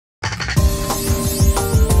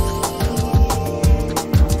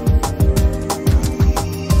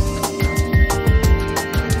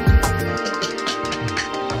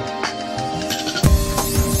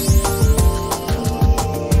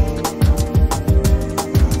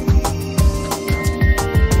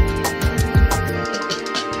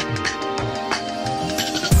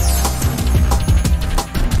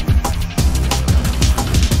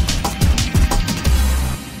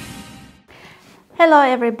Hello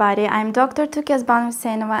everybody, I'm Dr. Tukezban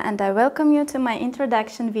Huseynova and I welcome you to my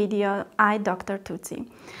introduction video, I Dr. Tuti.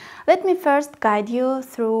 Let me first guide you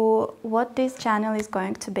through what this channel is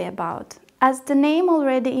going to be about. As the name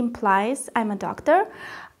already implies, I'm a doctor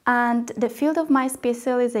and the field of my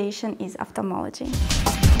specialization is ophthalmology.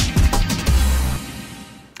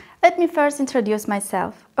 Let me first introduce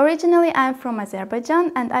myself. Originally, I'm from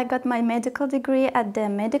Azerbaijan and I got my medical degree at the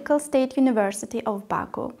Medical State University of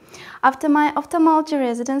Baku. After my ophthalmology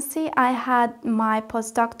residency, I had my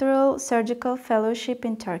postdoctoral surgical fellowship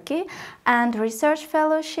in Turkey and research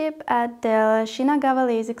fellowship at the Shinagawa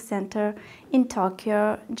LASIK Center in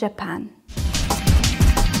Tokyo, Japan.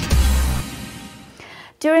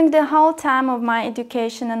 During the whole time of my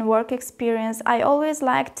education and work experience, I always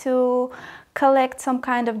liked to collect some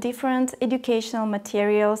kind of different educational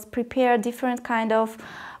materials, prepare different kind of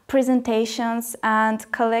presentations and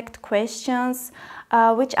collect questions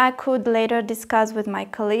which I could later discuss with my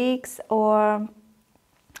colleagues or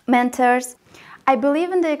mentors. I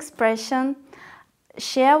believe in the expression,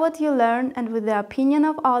 share what you learn, and with the opinion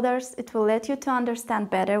of others, it will let you to understand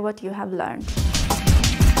better what you have learned.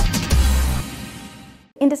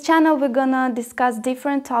 In this channel, we're gonna discuss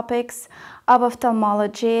different topics of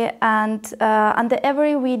ophthalmology, and under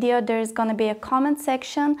every video there is gonna be a comment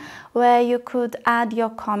section where you could add your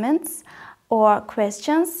comments or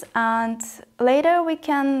questions, and later we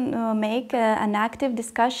can make an active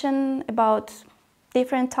discussion about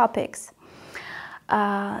different topics.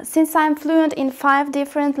 Since I'm fluent in 5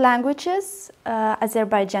 different languages,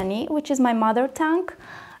 Azerbaijani, which is my mother tongue,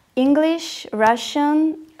 English,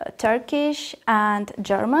 Russian, Turkish and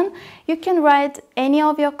German, you can write any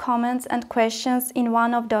of your comments and questions in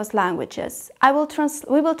one of those languages.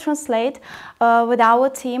 We will translate with our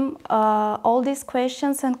team all these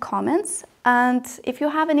questions and comments, and if you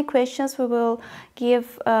have any questions, we will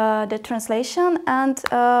give the translation, and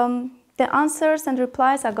the answers and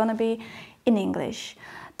replies are gonna be in English.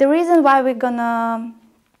 The reason why we're gonna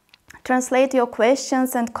translate your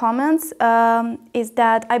questions and comments is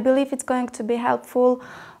that I believe it's going to be helpful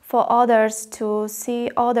for others to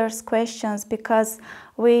see others' questions, because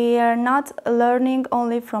we are not learning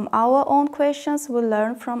only from our own questions, we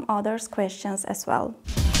learn from others' questions as well.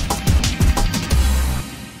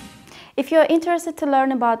 If you're interested to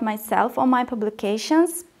learn about myself or my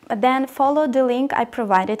publications, then follow the link I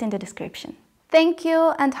provided in the description. Thank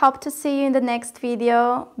you and hope to see you in the next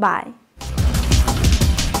video. Bye!